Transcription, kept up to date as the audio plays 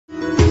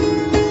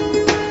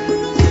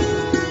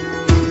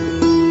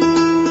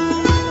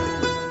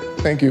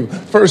Thank you.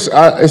 First,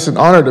 it's an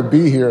honor to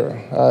be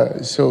here.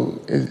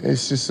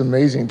 It's just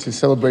amazing to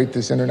celebrate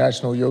this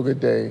International Yoga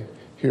Day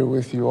here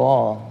with you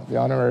all, the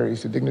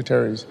honoraries, the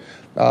dignitaries.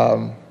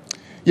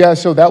 Yeah,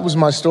 so that was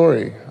my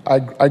story.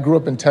 I grew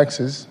up in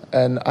Texas,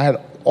 and I had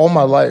all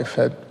my life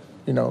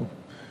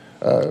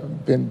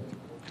been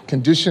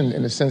conditioned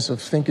in the sense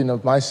of thinking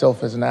of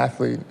myself as an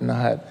athlete, and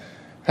I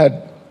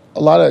had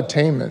a lot of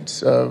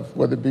attainments,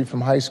 whether it be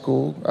from high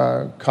school,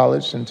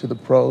 college, and to the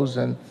pros,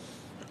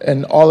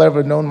 and all I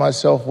ever known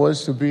myself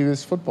was to be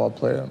this football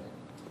player.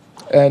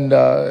 And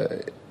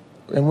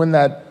when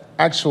that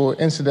actual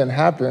incident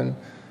happened,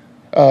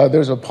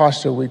 there's a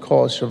posture we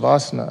call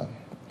Shavasana,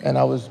 and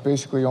I was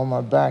basically on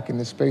my back in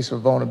the space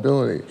of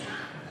vulnerability.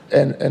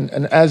 And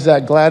as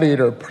that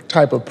gladiator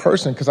type of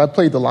person, because I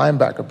played the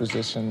linebacker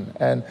position,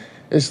 and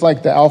it's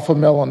like the alpha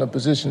male on the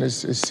position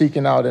is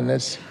seeking out, and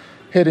it's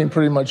hitting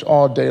pretty much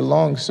all day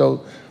long.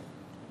 So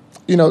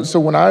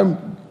when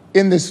I'm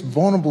in this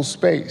vulnerable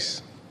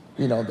space,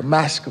 the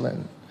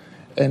masculine,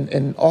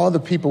 and all the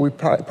people, we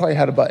probably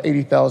had about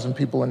 80,000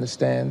 people in the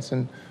stands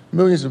and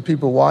millions of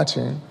people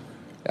watching,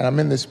 and I'm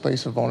in this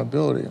place of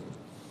vulnerability.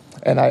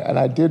 And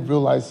I did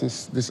realize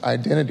this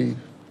identity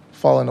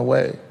falling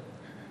away,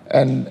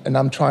 and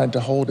I'm trying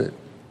to hold it.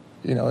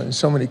 In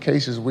so many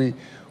cases, we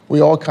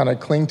all kind of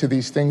cling to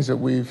these things that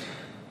we've,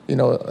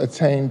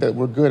 attained, that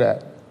we're good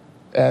at.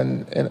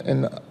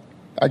 And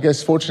I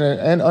guess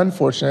fortunate and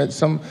unfortunate,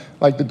 some,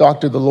 like the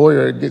doctor, the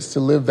lawyer, gets to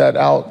live that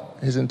out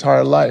his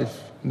entire life,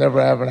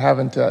 never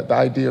having the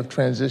idea of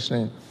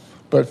transitioning.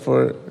 But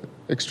for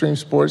extreme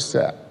sports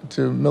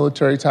to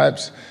military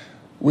types,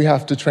 we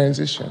have to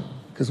transition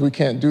because we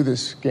can't do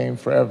this game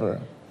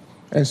forever.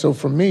 And so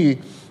for me,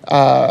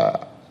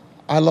 I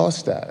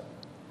lost that,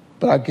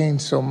 but I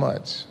gained so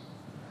much.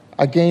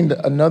 I gained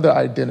another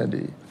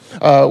identity.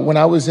 When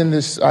I was in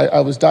this,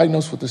 I was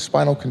diagnosed with a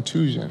spinal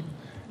contusion,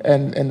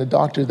 and the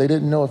doctor, they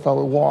didn't know if I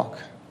would walk.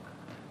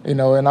 And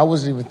I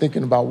wasn't even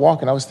thinking about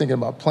walking. I was thinking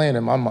about playing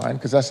in my mind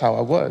because that's how I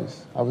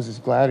was. I was this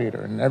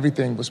gladiator, and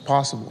everything was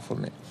possible for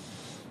me.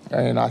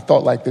 And I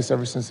thought like this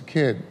ever since a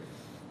kid.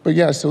 But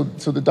yeah, so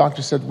the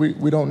doctor said,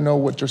 we don't know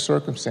what your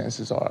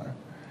circumstances are.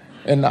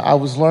 And I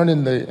was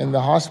learning in the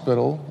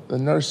hospital, the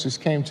nurse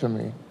just came to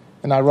me.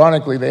 And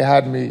ironically, they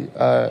had me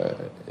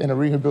in a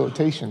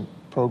rehabilitation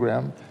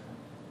program,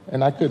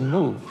 and I couldn't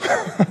move.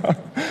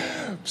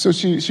 So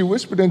she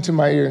whispered into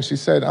my ear, and she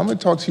said, I'm going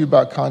to talk to you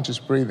about conscious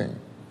breathing.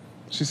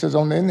 She says,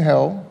 on the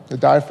inhale, the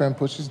diaphragm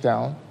pushes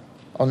down.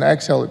 On the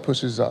exhale, it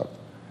pushes up.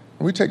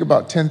 And we take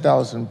about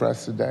 10,000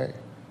 breaths a day.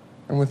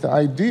 And with the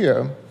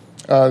idea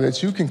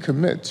that you can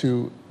commit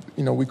to,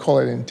 we call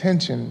it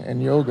intention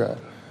in yoga,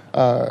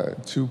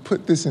 to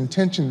put this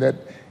intention that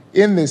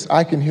in this,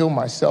 I can heal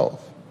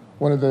myself.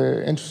 One of the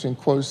interesting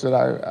quotes that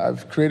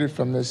I've created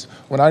from this,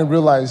 when I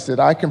realized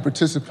that I can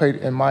participate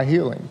in my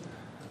healing,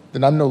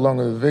 then I'm no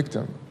longer the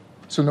victim.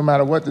 So no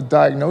matter what the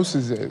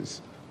diagnosis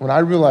is, when I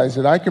realize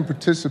that I can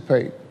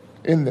participate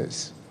in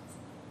this,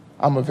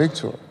 I'm a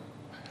victor.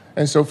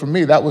 And so for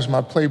me, that was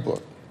my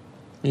playbook.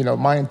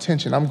 My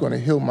intention, I'm going to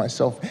heal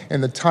myself.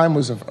 And the time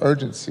was of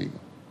urgency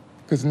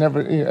because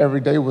never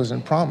every day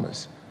wasn't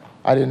promised.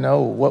 I didn't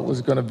know what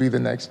was going to be the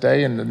next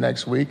day and the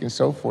next week and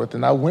so forth.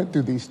 And I went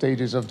through these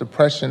stages of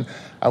depression.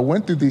 I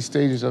went through these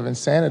stages of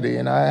insanity,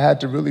 and I had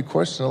to really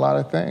question a lot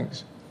of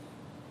things.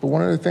 But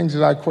one of the things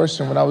that I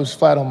questioned when I was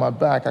flat on my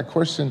back, I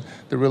questioned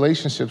the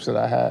relationships that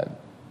I had.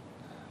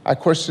 I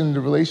questioned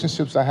the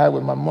relationships I had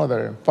with my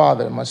mother and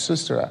father and my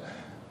sister,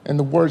 and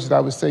the words that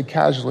I would say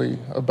casually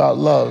about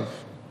love.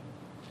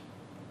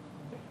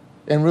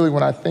 And really,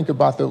 when I think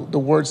about the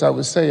words I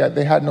would say,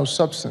 they had no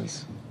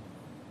substance.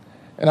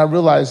 And I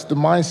realized the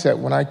mindset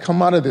when I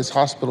come out of this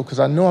hospital, because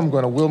I know I'm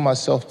going to will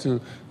myself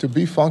to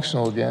be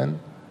functional again,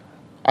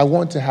 I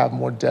want to have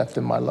more depth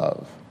in my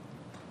love.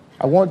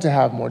 I want to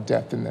have more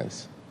depth in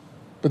this.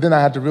 But then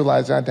I had to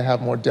realize I had to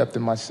have more depth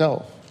in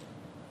myself.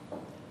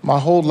 My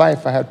whole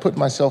life, I had put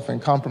myself in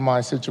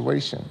compromised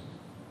situation.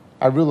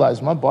 I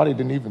realized my body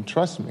didn't even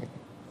trust me.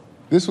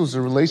 This was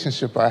a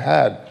relationship I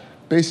had,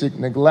 basic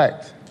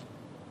neglect.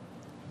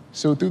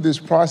 So through this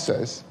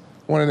process,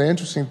 one of the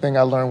interesting things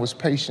I learned was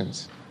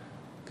patience.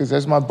 Because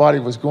as my body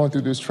was going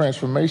through this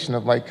transformation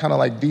of kind of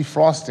like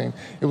defrosting,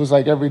 it was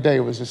like every day,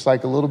 it was just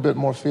like a little bit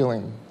more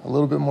feeling, a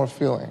little bit more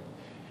feeling.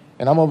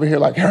 And I'm over here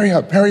like, hurry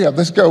up,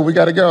 let's go, we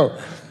gotta go.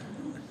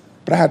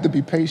 But I had to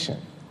be patient.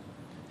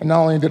 And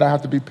not only did I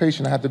have to be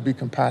patient, I had to be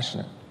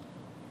compassionate.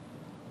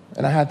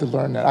 And I had to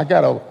learn that. I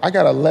got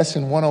a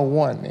lesson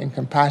 101 in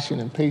compassion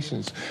and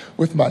patience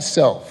with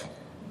myself.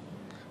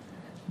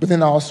 But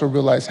then I also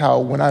realized how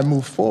when I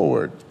move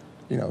forward,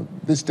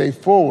 this day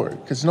forward,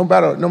 because no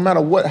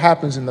matter what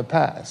happens in the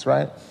past,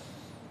 right?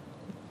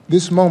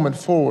 This moment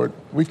forward,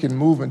 we can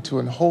move into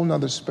a whole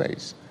nother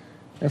space.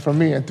 And for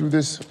me, and through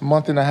this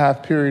month and a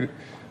half period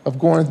of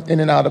going in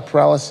and out of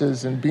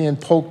paralysis and being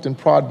poked and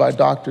prodded by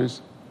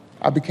doctors,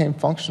 I became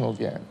functional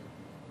again.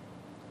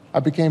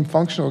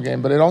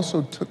 But it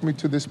also took me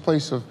to this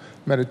place of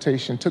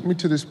meditation, took me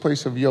to this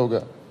place of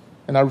yoga.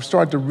 And I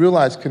started to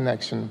realize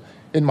connection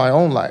in my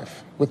own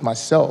life, with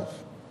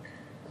myself.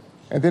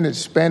 And then it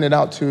expanded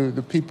out to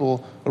the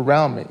people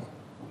around me.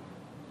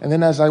 And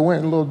then as I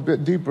went a little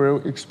bit deeper,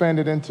 it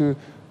expanded into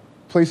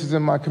places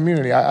in my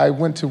community. I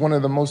went to one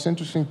of the most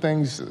interesting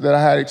things that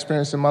I had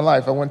experienced in my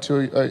life. I went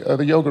to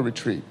the yoga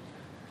retreat,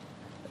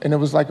 and it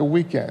was like a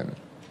weekend.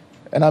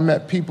 And I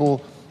met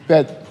people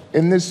that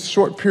in this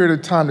short period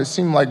of time that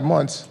seemed like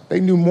months, they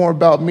knew more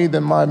about me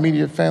than my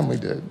immediate family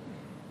did.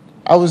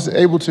 I was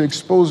able to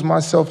expose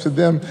myself to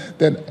them,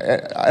 and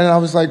I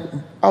was like,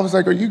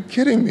 are you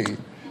kidding me?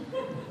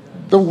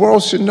 The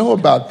world should know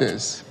about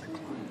this.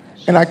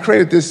 And I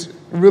created this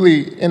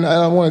really, and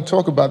I want to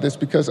talk about this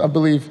because I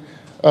believe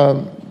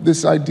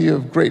this idea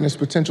of greatness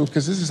potential,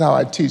 because this is how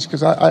I teach,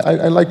 because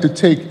I like to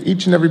take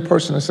each and every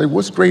person and say,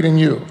 what's great in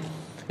you?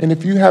 And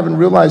if you haven't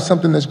realized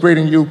something that's great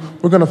in you,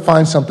 we're going to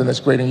find something that's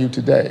great in you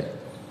today.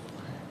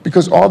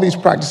 Because all these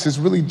practices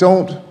really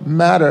don't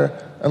matter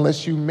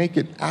unless you make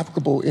it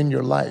applicable in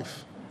your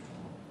life.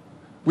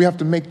 We have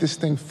to make this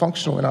thing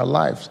functional in our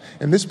lives,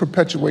 and this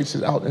perpetuates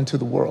it out into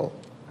the world.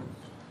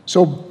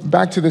 So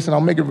back to this, and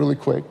I'll make it really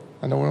quick.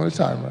 I know we're out of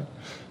time, right?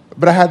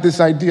 But I had this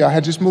idea. I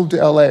had just moved to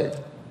LA,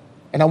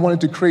 and I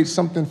wanted to create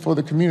something for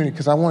the community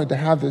because I wanted to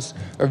have this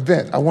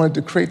event. I wanted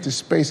to create this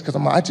space because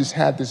I just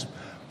had this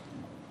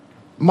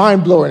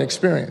mind-blowing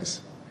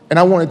experience, and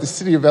I wanted the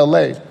city of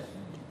LA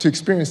to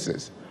experience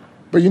this.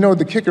 But you know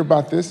the kicker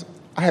about this?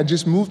 I had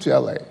just moved to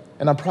LA,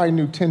 and I probably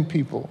knew 10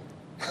 people.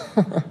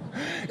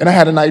 And I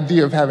had an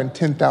idea of having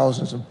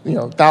thousands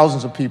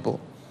of people.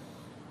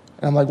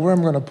 And I'm like, where am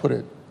I going to put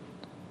it?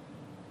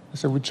 I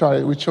said, we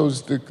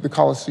chose the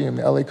Coliseum,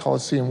 the LA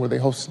Coliseum, where they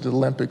hosted the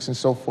Olympics and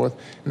so forth,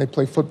 and they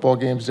play football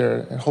games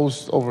there and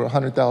host over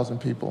 100,000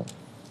 people.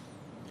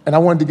 And I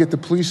wanted to get the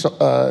police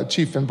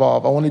chief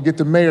involved. I wanted to get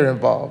the mayor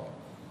involved.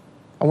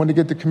 I wanted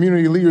to get the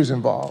community leaders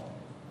involved.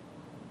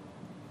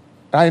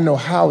 I didn't know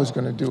how I was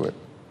going to do it.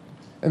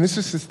 And this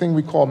is this thing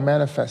we call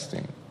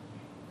manifesting.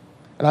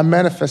 And I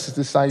manifested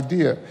this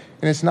idea.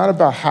 And it's not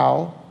about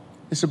how.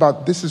 It's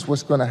about this is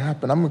what's going to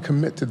happen. I'm going to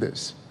commit to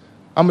this.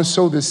 I'm going to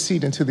sow this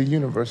seed into the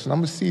universe, and I'm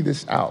going to see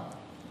this out.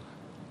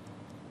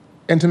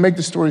 And to make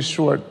the story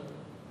short,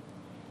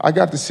 I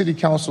got the city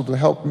council to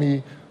help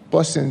me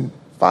bus in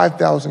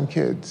 5,000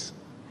 kids.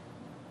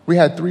 We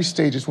had 3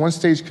 stages. One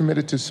stage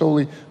committed to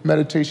solely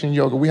meditation and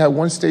yoga. We had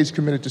one stage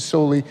committed to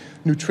solely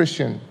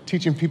nutrition,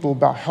 teaching people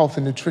about health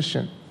and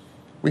nutrition.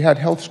 We had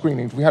health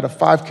screenings. We had a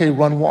 5K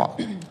run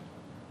walk.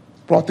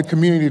 Brought the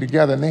community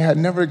together, and they had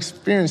never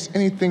experienced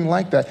anything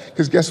like that,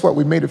 because guess what?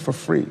 We made it for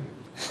free.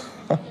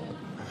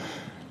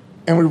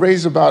 And we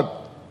raised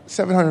about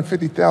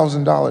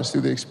 $750,000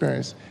 through the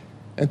experience.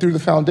 And through the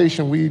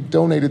foundation, we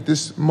donated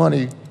this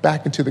money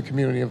back into the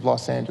community of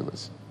Los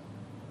Angeles.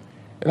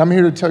 And I'm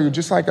here to tell you,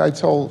 just like I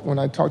told when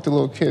I talk to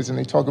little kids and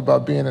they talk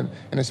about being and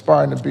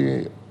aspiring to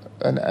be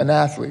an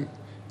athlete,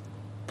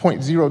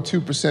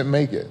 0.02%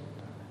 make it.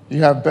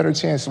 You have a better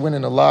chance of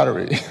winning the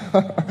lottery.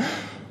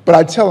 But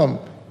I tell them,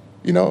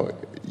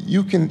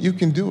 you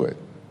can do it.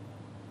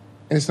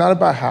 And it's not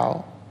about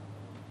how.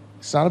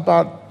 It's not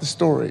about the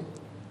story.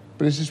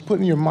 But it's just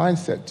putting your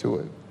mindset to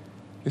it.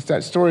 It's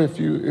that story, if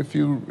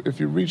you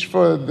reach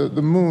for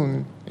the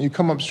moon and you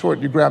come up short,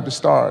 you grab the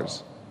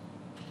stars.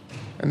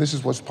 And this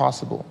is what's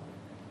possible.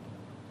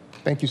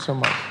 Thank you so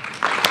much.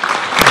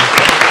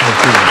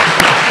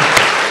 Thank you.